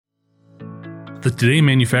The Today in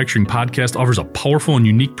Manufacturing podcast offers a powerful and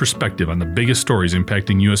unique perspective on the biggest stories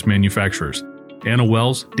impacting U.S. manufacturers. Anna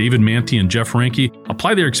Wells, David Manti, and Jeff Ranke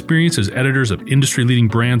apply their experience as editors of industry-leading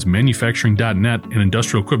brands Manufacturing.net and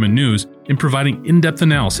Industrial Equipment News in providing in-depth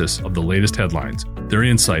analysis of the latest headlines. Their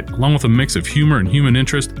insight, along with a mix of humor and human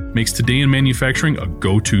interest, makes Today in Manufacturing a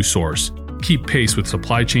go-to source. Keep pace with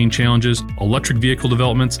supply chain challenges, electric vehicle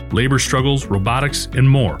developments, labor struggles, robotics, and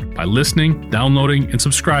more by listening, downloading, and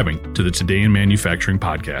subscribing to the Today in Manufacturing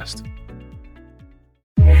podcast.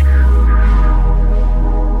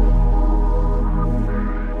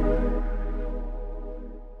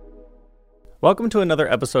 Welcome to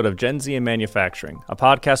another episode of Gen Z in Manufacturing, a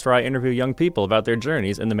podcast where I interview young people about their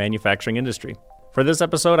journeys in the manufacturing industry. For this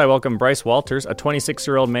episode, I welcome Bryce Walters, a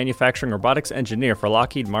 26-year-old manufacturing robotics engineer for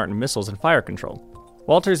Lockheed Martin Missiles and Fire Control.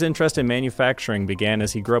 Walters' interest in manufacturing began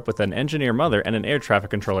as he grew up with an engineer mother and an air traffic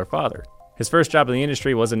controller father. His first job in the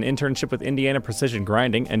industry was an internship with Indiana Precision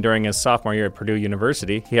Grinding, and during his sophomore year at Purdue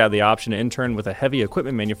University, he had the option to intern with a heavy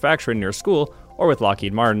equipment manufacturer near school or with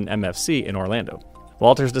Lockheed Martin MFC in Orlando.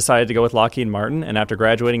 Walters decided to go with Lockheed Martin, and after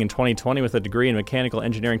graduating in 2020 with a degree in mechanical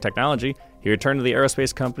engineering technology, he returned to the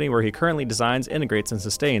aerospace company where he currently designs, integrates, and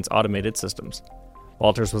sustains automated systems.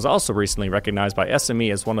 Walters was also recently recognized by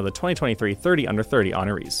SME as one of the 2023 30 Under 30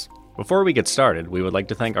 honorees. Before we get started, we would like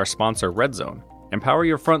to thank our sponsor, RedZone. Empower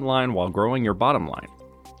your front line while growing your bottom line.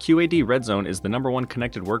 QAD RedZone is the #1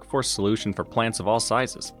 connected workforce solution for plants of all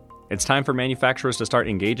sizes. It's time for manufacturers to start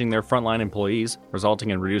engaging their frontline employees, resulting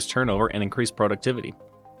in reduced turnover and increased productivity.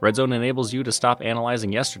 RedZone enables you to stop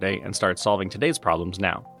analyzing yesterday and start solving today's problems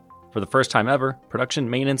now. For the first time ever, production,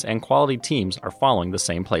 maintenance, and quality teams are following the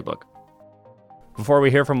same playbook. Before we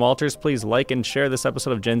hear from Walters, please like and share this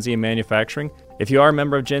episode of Gen Z in Manufacturing. If you are a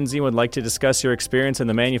member of Gen Z and would like to discuss your experience in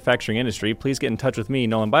the manufacturing industry, please get in touch with me,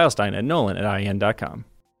 Nolan Beilstein, at nolan@ien.com.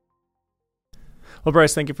 Well,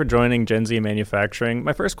 Bryce, thank you for joining Gen Z in Manufacturing.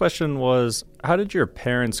 My first question was, how did your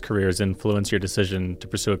parents' careers influence your decision to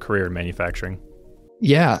pursue a career in manufacturing?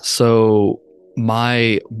 Yeah, so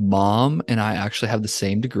my mom and I actually have the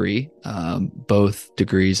same degree, both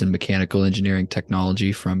degrees in mechanical engineering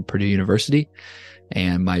technology from Purdue University.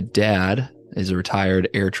 And my dad is a retired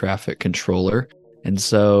air traffic controller. And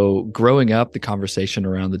so growing up, the conversation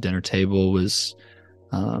around the dinner table was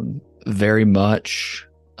very much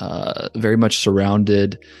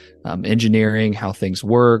surrounded engineering, how things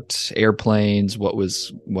worked, airplanes,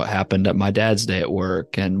 what happened at my dad's day at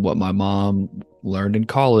work, and what my mom learned in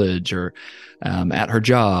college or at her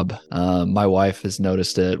job. My wife has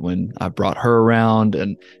noticed it when I brought her around,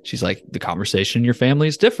 and she's like, the conversation in your family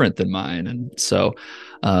is different than mine. And so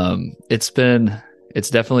it's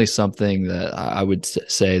definitely something that I would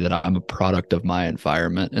say that I'm a product of my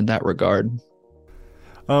environment in that regard.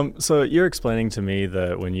 So you're explaining to me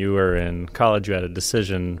that when you were in college, you had a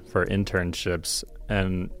decision for internships,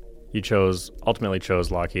 and you ultimately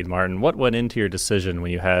chose Lockheed Martin. What went into your decision when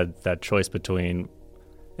you had that choice between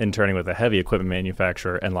interning with a heavy equipment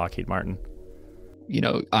manufacturer and Lockheed Martin? You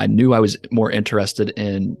know, I knew I was more interested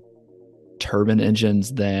in turbine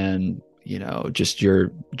engines than, just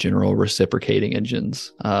your general reciprocating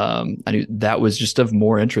engines. I knew that was just of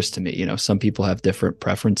more interest to me. Some people have different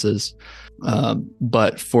preferences.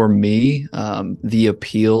 But for me, the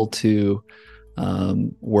appeal to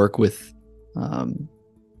work with,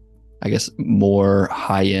 more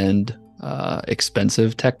high-end,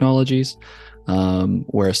 expensive technologies,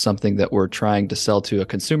 whereas something that we're trying to sell to a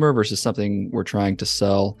consumer versus something we're trying to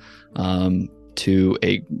sell to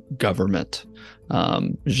a government.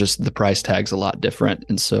 Just the price tag's a lot different.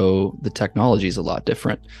 And so the technology is a lot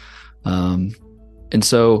different. And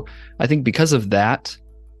so I think because of that,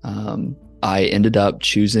 I ended up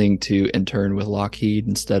choosing to intern with Lockheed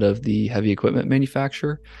instead of the heavy equipment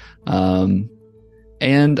manufacturer. And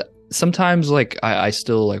sometimes I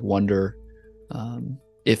still wonder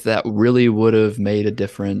if that really would have made a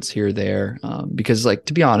difference here or there. Because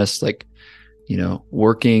to be honest,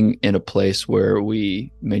 working in a place where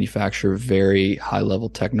we manufacture very high level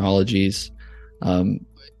technologies,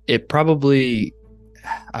 it probably,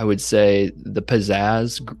 I would say the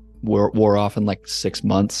pizzazz wore off in 6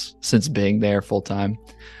 months since being there full time.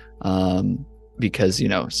 Because,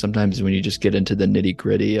 sometimes when you just get into the nitty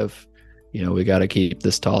gritty of, we got to keep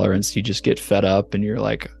this tolerance, you just get fed up and you're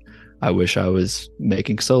like, I wish I was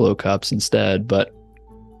making solo cups instead. But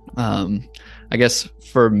I guess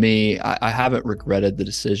for me, I haven't regretted the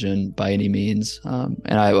decision by any means.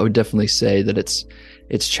 And I would definitely say that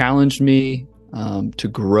it's challenged me to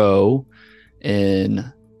grow in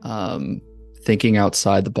thinking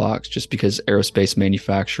outside the box, just because aerospace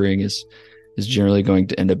manufacturing is generally going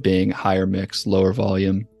to end up being higher mix, lower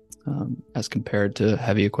volume. as compared to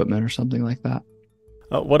heavy equipment or something like that.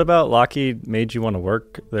 What about Lockheed made you want to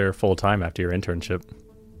work there full time after your internship?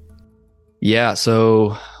 Yeah,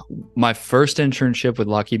 so my first internship with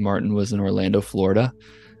Lockheed Martin was in Orlando, Florida.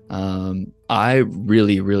 I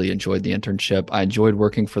really, really enjoyed the internship. I enjoyed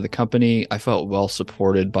working for the company. I felt well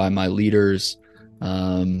supported by my leaders,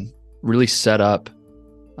 really set up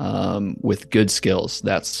with good skills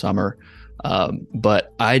that summer.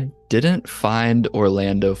 But I didn't find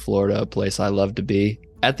Orlando, Florida, a place I love to be.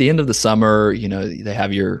 At the end of the summer, they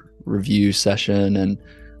have your review session, and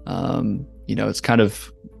it's kind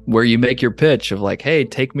of where you make your pitch of like, hey,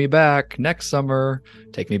 take me back next summer,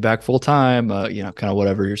 take me back full time, kind of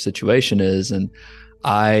whatever your situation is. And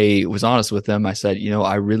I was honest with them. I said,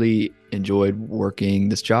 I really enjoyed working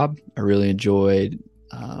this job. I really enjoyed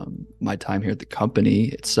my time here at the company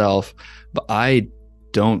itself, but I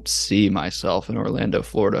don't see myself in Orlando,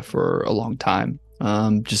 Florida for a long time.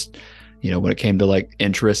 Just, when it came to like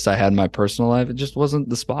interests I had in my personal life, it just wasn't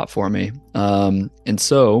the spot for me. And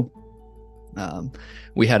so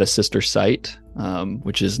we had a sister site,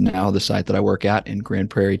 which is now the site that I work at in Grand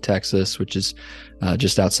Prairie, Texas, which is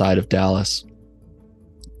just outside of Dallas.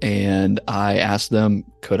 And I asked them,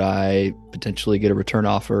 could I potentially get a return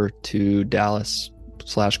offer to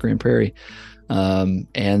Dallas/Grand Prairie?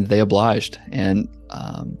 And they obliged. And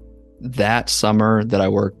that summer that I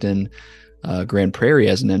worked in Grand Prairie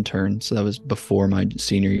as an intern, so that was before my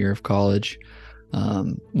senior year of college,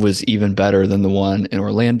 was even better than the one in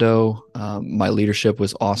Orlando. My leadership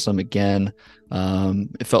was awesome again.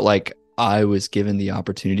 It felt like I was given the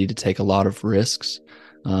opportunity to take a lot of risks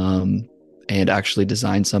and actually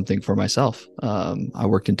design something for myself. I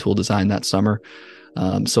worked in tool design that summer.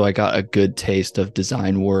 So I got a good taste of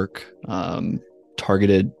design work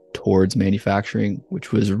targeted towards manufacturing,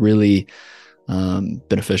 which was really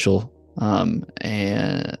beneficial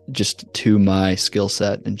and just to my skill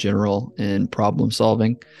set in general in problem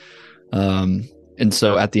solving. And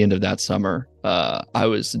so at the end of that summer, I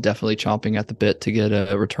was definitely chomping at the bit to get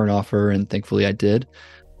a return offer, and thankfully I did.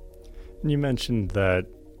 You mentioned that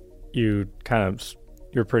you're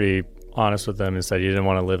pretty honest with them and said you didn't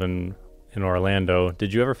want to live in Orlando.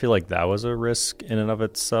 Did you ever feel like that was a risk in and of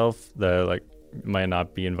itself, that like might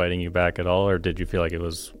not be inviting you back at all, or did you feel like it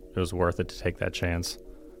was worth it to take that chance?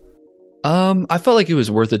 I felt like it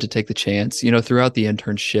was worth it to take the chance. Throughout the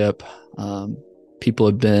internship, people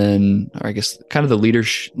have been, or I guess kind of the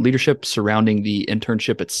leadership surrounding the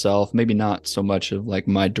internship itself, maybe not so much of like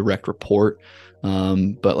my direct report,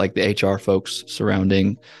 but like the HR folks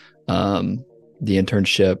surrounding the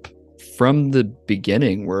internship from the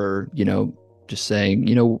beginning were, just saying,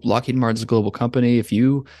 Lockheed Martin's a global company. If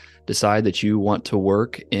you decide that you want to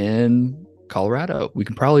work in Colorado, we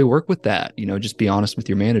can probably work with that. Just be honest with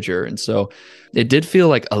your manager. And so it did feel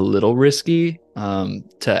like a little risky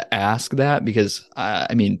to ask that, because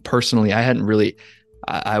I mean, personally, I hadn't really,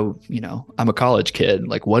 I'm a college kid.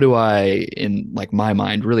 Like, what do I, in like my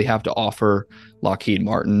mind, really have to offer Lockheed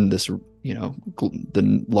Martin, this,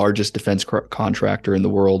 the largest defense contractor in the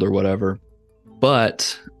world or whatever?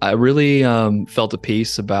 But I really felt at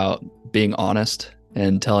peace about being honest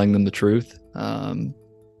and telling them the truth.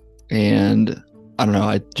 And I don't know,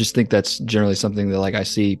 I just think that's generally something that like I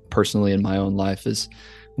see personally in my own life, is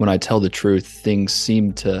when I tell the truth, things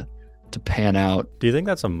seem to pan out. Do you think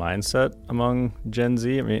that's a mindset among Gen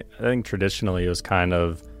Z? I mean, I think traditionally it was kind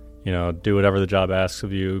of, do whatever the job asks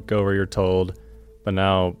of you, go where you're told. But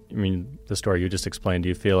now, I mean, the story you just explained, do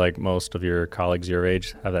you feel like most of your colleagues your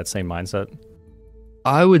age have that same mindset?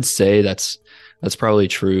 I would say that's probably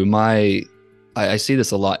true. I see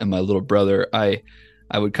this a lot in my little brother. I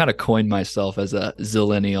would kind of coin myself as a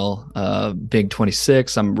zillennial, big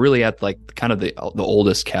 26. I'm really at like kind of the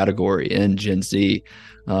oldest category in Gen Z.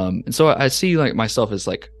 And so I see like myself as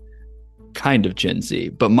like kind of Gen Z,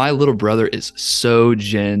 but my little brother is so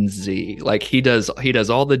Gen Z. Like he does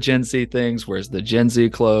all the Gen Z things, wears the Gen Z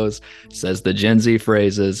clothes, says the Gen Z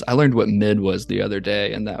phrases. I learned what mid was the other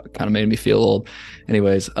day, and that kind of made me feel old.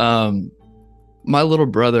 Anyways, my little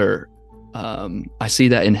brother, I see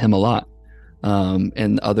that in him a lot.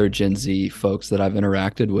 And other Gen Z folks that I've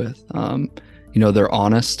interacted with, they're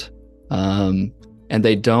honest, and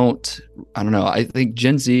they don't, I don't know, I think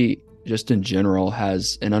Gen Z just in general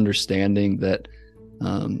has an understanding that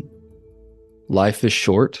life is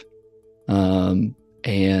short,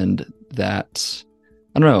 and that,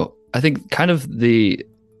 I don't know, I think kind of the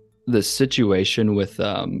situation with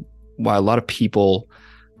why a lot of people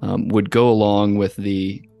would go along with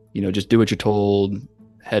the, just do what you're told,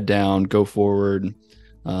 head down, go forward.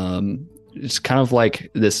 It's kind of like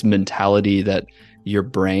this mentality that your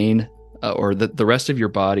brain or the rest of your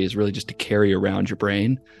body is really just to carry around your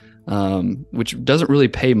brain, which doesn't really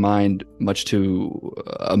pay mind much to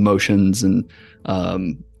emotions and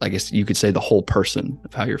I guess you could say the whole person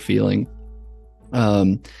of how you're feeling.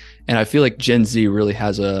 And I feel like Gen Z really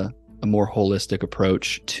has a more holistic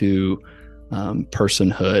approach to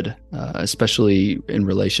personhood, especially in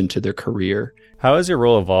relation to their career. How has your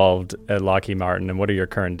role evolved at Lockheed Martin, and what are your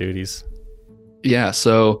current duties? Yeah,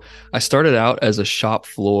 so I started out as a shop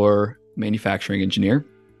floor manufacturing engineer,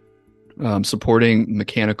 supporting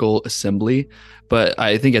mechanical assembly. But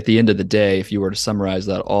I think at the end of the day, if you were to summarize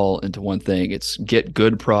that all into one thing, it's get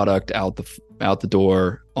good product out the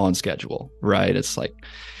door on schedule, right? It's like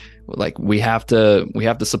we have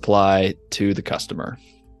to supply to the customer.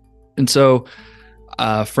 And so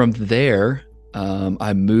from there,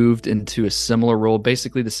 I moved into a similar role,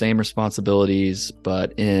 basically the same responsibilities,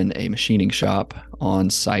 but in a machining shop on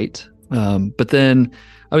site. But then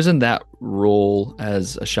I was in that role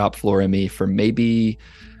as a shop floor ME for maybe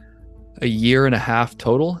a year and a half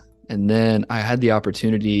total. And then I had the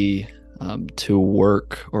opportunity to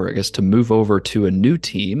work, or I guess to move over to a new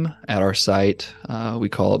team at our site. We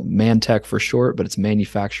call it ManTech for short, but it's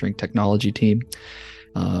Manufacturing Technology Team.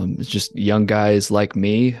 It's just young guys like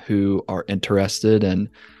me who are interested in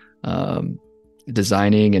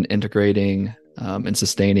designing and integrating and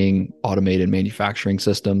sustaining automated manufacturing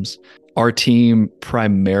systems. Our team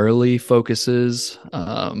primarily focuses,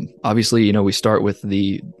 obviously, we start with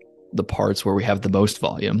the parts where we have the most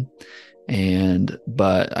volume.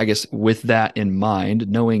 But I guess with that in mind,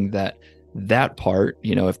 knowing that part,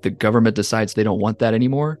 if the government decides they don't want that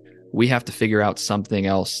anymore, we have to figure out something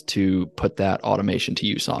else to put that automation to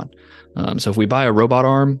use on. So if we buy a robot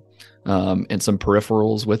arm and some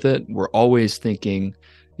peripherals with it, we're always thinking,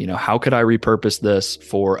 how could I repurpose this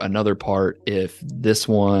for another part if this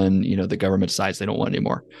one, the government decides they don't want it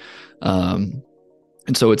anymore. And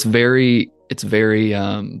so it's very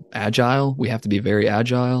agile. We have to be very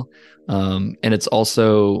agile. And it's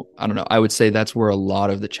also, I don't know, I would say that's where a lot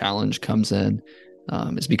of the challenge comes in,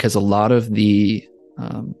 is because a lot of the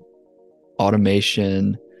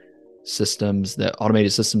automated systems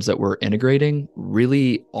that we're integrating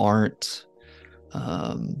really aren't,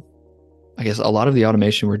 I guess a lot of the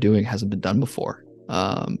automation we're doing hasn't been done before,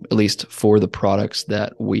 at least for the products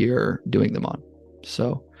that we're doing them on.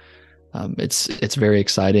 So it's very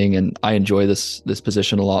exciting, and I enjoy this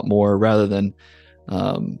position a lot more rather than,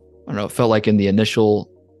 I don't know, it felt like in the initial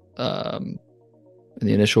role,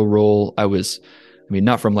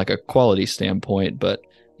 not from like a quality standpoint, but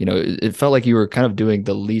it felt like you were kind of doing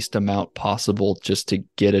the least amount possible just to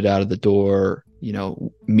get it out of the door,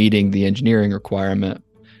 meeting the engineering requirement.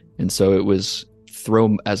 And so it was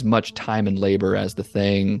throw as much time and labor as the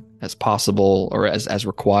thing as possible, or as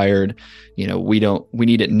required. We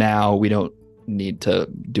need it now. We don't need to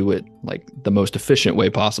do it like the most efficient way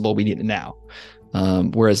possible. We need it now.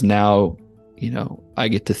 Whereas now, I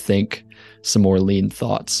get to think some more lean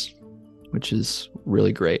thoughts, which is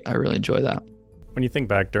really great. I really enjoy that. When you think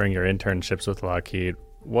back during your internships with Lockheed,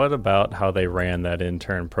 what about how they ran that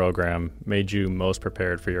intern program made you most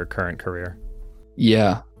prepared for your current career?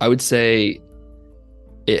 Yeah, I would say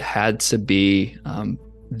it had to be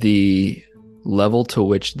the level to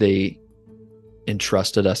which they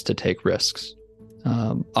entrusted us to take risks.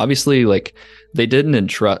 Obviously, like they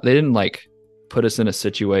didn't like put us in a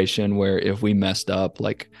situation where if we messed up,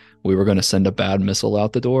 like we were going to send a bad missile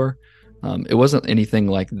out the door. It wasn't anything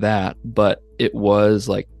like that, but it was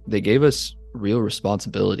like they gave us real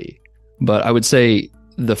responsibility. But I would say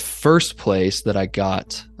the first place that I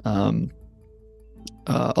got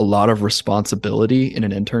a lot of responsibility in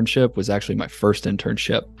an internship was actually my first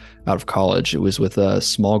internship out of college. It was with a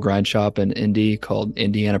small grind shop in Indy called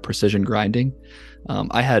Indiana Precision Grinding.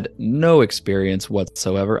 I had no experience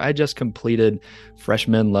whatsoever. I just completed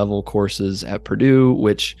freshman level courses at Purdue,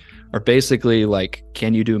 which are basically like,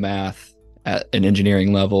 can you do math at an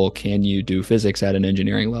engineering level? Can you do physics at an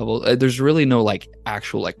engineering level? There's really no like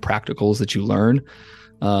actual like practicals that you learn,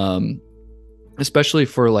 especially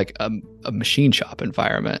for like a machine shop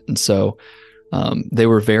environment. And so they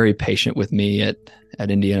were very patient with me at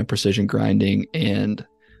Indiana Precision Grinding. And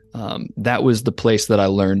that was the place that I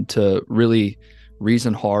learned to really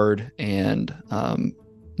reason hard, and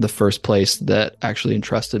the first place that actually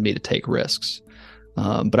entrusted me to take risks.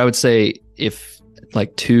 But I would say if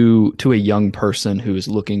like to a young person who is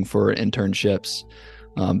looking for internships,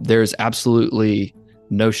 there's absolutely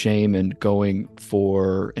no shame in going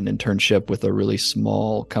for an internship with a really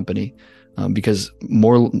small company, because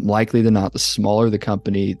more likely than not, the smaller the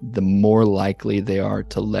company, the more likely they are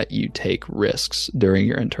to let you take risks during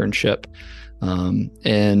your internship.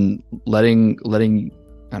 and letting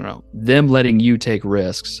I don't know, them letting you take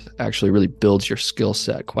risks actually really builds your skill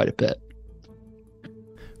set quite a bit.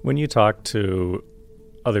 When you talk to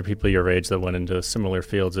other people your age that went into similar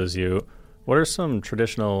fields as you, what are some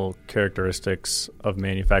traditional characteristics of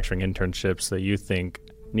manufacturing internships that you think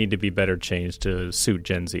need to be better changed to suit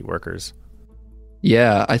Gen Z workers?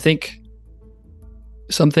 Yeah, I think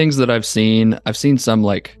some things that I've seen some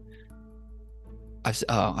like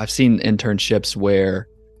I've seen internships where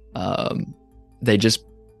they just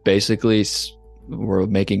basically were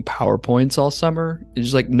making PowerPoints all summer. It's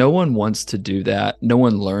just like no one wants to do that. No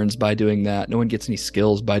one learns by doing that. No one gets any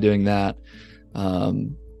skills by doing that.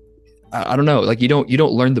 I don't know. Like you don't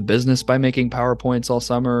learn the business by making PowerPoints all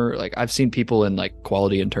summer. Like I've seen people in like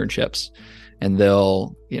quality internships, and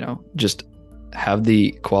they'll just have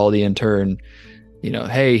the quality intern.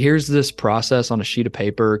 Hey, here's this process on a sheet of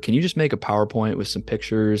paper. Can you just make a PowerPoint with some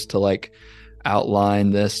pictures to like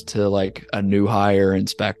outline this to like a new hire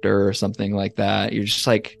inspector or something like that? You're just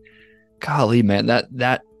like, golly, man,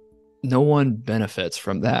 that no one benefits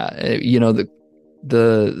from that.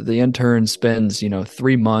 The intern spends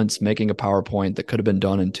 3 months making a PowerPoint that could have been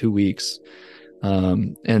done in 2 weeks,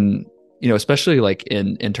 and especially like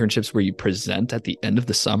in internships where you present at the end of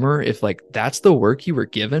the summer, if like that's the work you were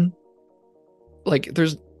given, like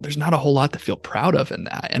there's not a whole lot to feel proud of in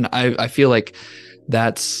that. And I feel like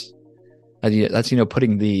that's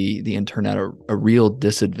putting the intern at a real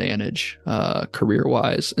disadvantage career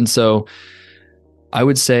wise. And so I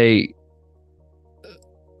would say,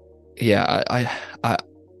 yeah, I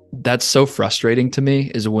that's so frustrating to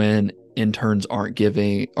me, is when interns aren't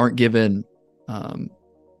given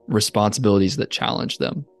responsibilities that challenge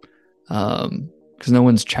them, because no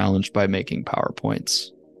one's challenged by making PowerPoints,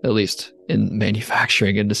 at least in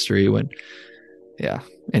manufacturing industry.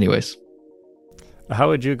 Anyways. How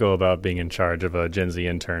would you go about being in charge of a Gen Z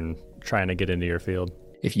intern trying to get into your field?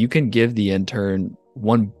 If you can give the intern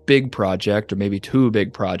one big project or maybe two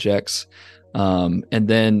big projects, and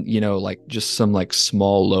then, like just some like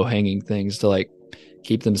small low hanging things to like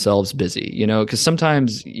keep themselves busy, because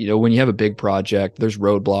sometimes, when you have a big project, there's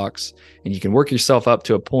roadblocks and you can work yourself up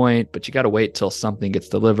to a point, but you got to wait till something gets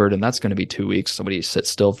delivered. And that's going to be 2 weeks. Somebody sits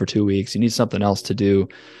still for 2 weeks. You need something else to do.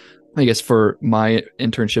 I guess for my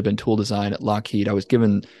internship in tool design at Lockheed, I was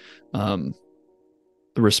given the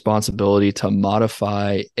responsibility to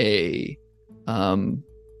modify a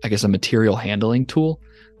material handling tool.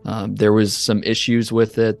 There was some issues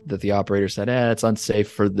with it that the operator said, it's unsafe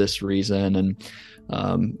for this reason.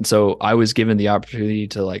 And so I was given the opportunity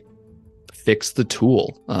to like fix the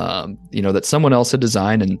tool, that someone else had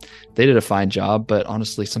designed, and they did a fine job. But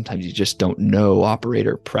honestly, sometimes you just don't know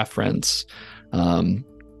operator preference.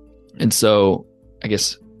 And so I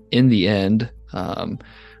guess in the end,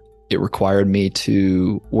 it required me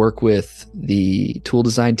to work with the tool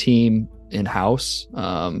design team in-house.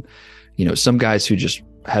 Some guys who just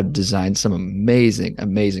had designed some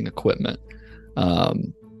amazing equipment.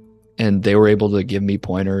 And they were able to give me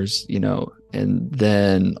pointers, and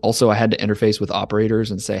then also I had to interface with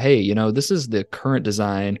operators and say, hey, this is the current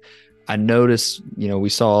design. I noticed, we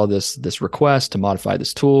saw this request to modify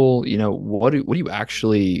this tool. What do you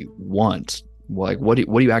actually want? Like, what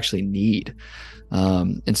do you actually need?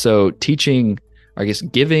 And so teaching, I guess,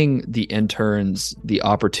 giving the interns the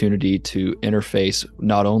opportunity to interface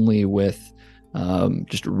not only with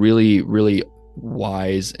just really, really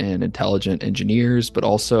wise and intelligent engineers, but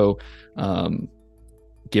also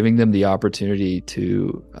giving them the opportunity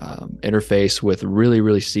to interface with really,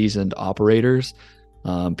 really seasoned operators,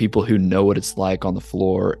 people who know what it's like on the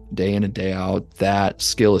floor day in and day out. That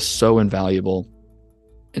skill is so invaluable.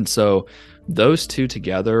 And so those two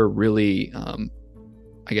together really,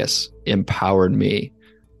 I guess, empowered me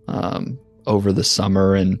over the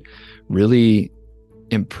summer and really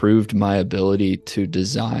improved my ability to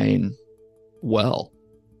design well.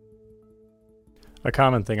 A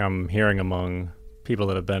common thing I'm hearing among people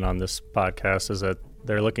that have been on this podcast is that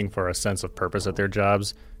they're looking for a sense of purpose at their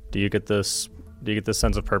jobs. Do you get this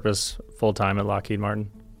sense of purpose full time at Lockheed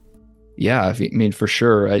Martin? Yeah, I mean, for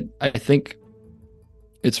sure. I think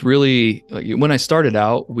it's really, like, when I started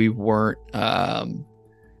out, we weren't, I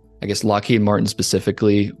guess Lockheed Martin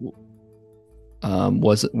specifically, we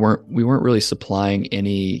weren't really supplying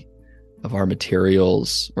any of our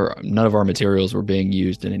materials, or none of our materials were being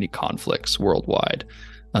used in any conflicts worldwide.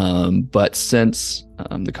 But since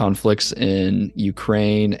the conflicts in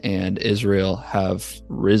Ukraine and Israel have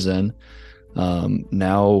risen,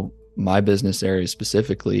 now my business area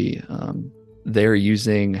specifically, they're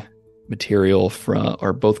using material from,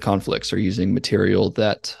 or both conflicts are using material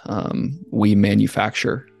that we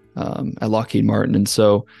manufacture at Lockheed Martin. And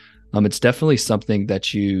so it's definitely something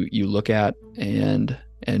that you look at and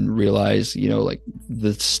realize, like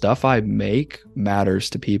the stuff I make matters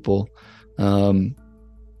to people. And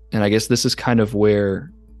I guess this is kind of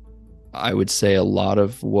where I would say a lot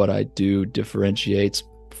of what I do differentiates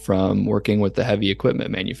from working with the heavy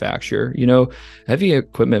equipment manufacturer. Heavy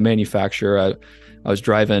equipment manufacturer, I was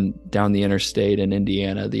driving down the interstate in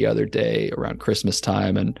Indiana the other day around Christmas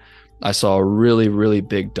time, and I saw a really, really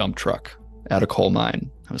big dump truck at a coal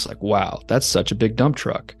mine. I was like, wow, that's such a big dump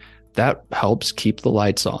truck. That helps keep the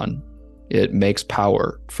lights on. It makes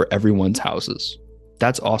power for everyone's houses.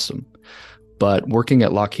 That's awesome. But working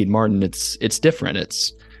at Lockheed Martin, it's different.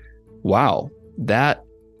 It's, wow, that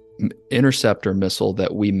interceptor missile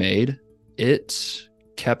that we made, it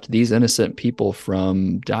kept these innocent people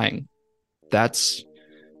from dying. That's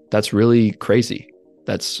really crazy.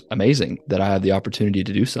 That's amazing that I have the opportunity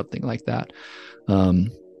to do something like that.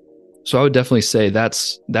 So I would definitely say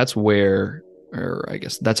that's where, or I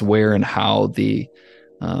guess that's where and how the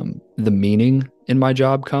meaning in my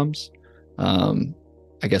job comes.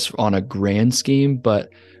 I guess on a grand scheme, but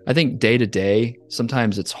I think day to day,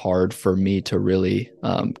 sometimes it's hard for me to really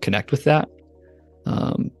connect with that.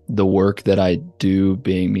 The work that I do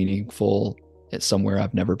being meaningful at somewhere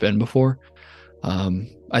I've never been before.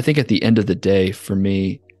 I think at the end of the day, for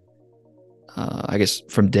me, I guess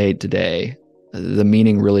from day to day, the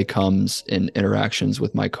meaning really comes in interactions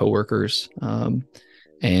with my coworkers,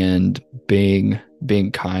 and being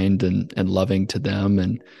kind and loving to them,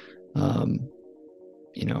 and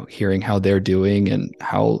hearing how they're doing and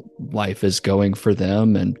how life is going for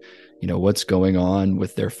them, and what's going on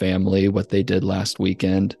with their family, what they did last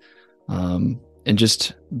weekend, and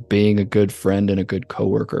just being a good friend and a good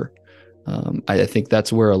coworker. I think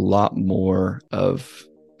that's where a lot more of,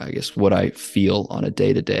 I guess, what I feel on a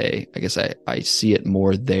day-to-day, I guess I see it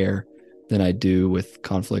more there than I do with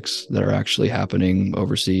conflicts that are actually happening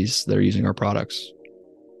overseas that are using our products.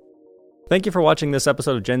 Thank you for watching this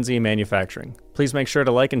episode of Gen Z in Manufacturing. Please make sure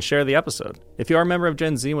to like and share the episode. If you are a member of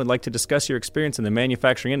Gen Z and would like to discuss your experience in the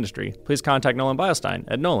manufacturing industry, please contact Nolan Beilstein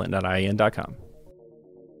at nolan@ien.com.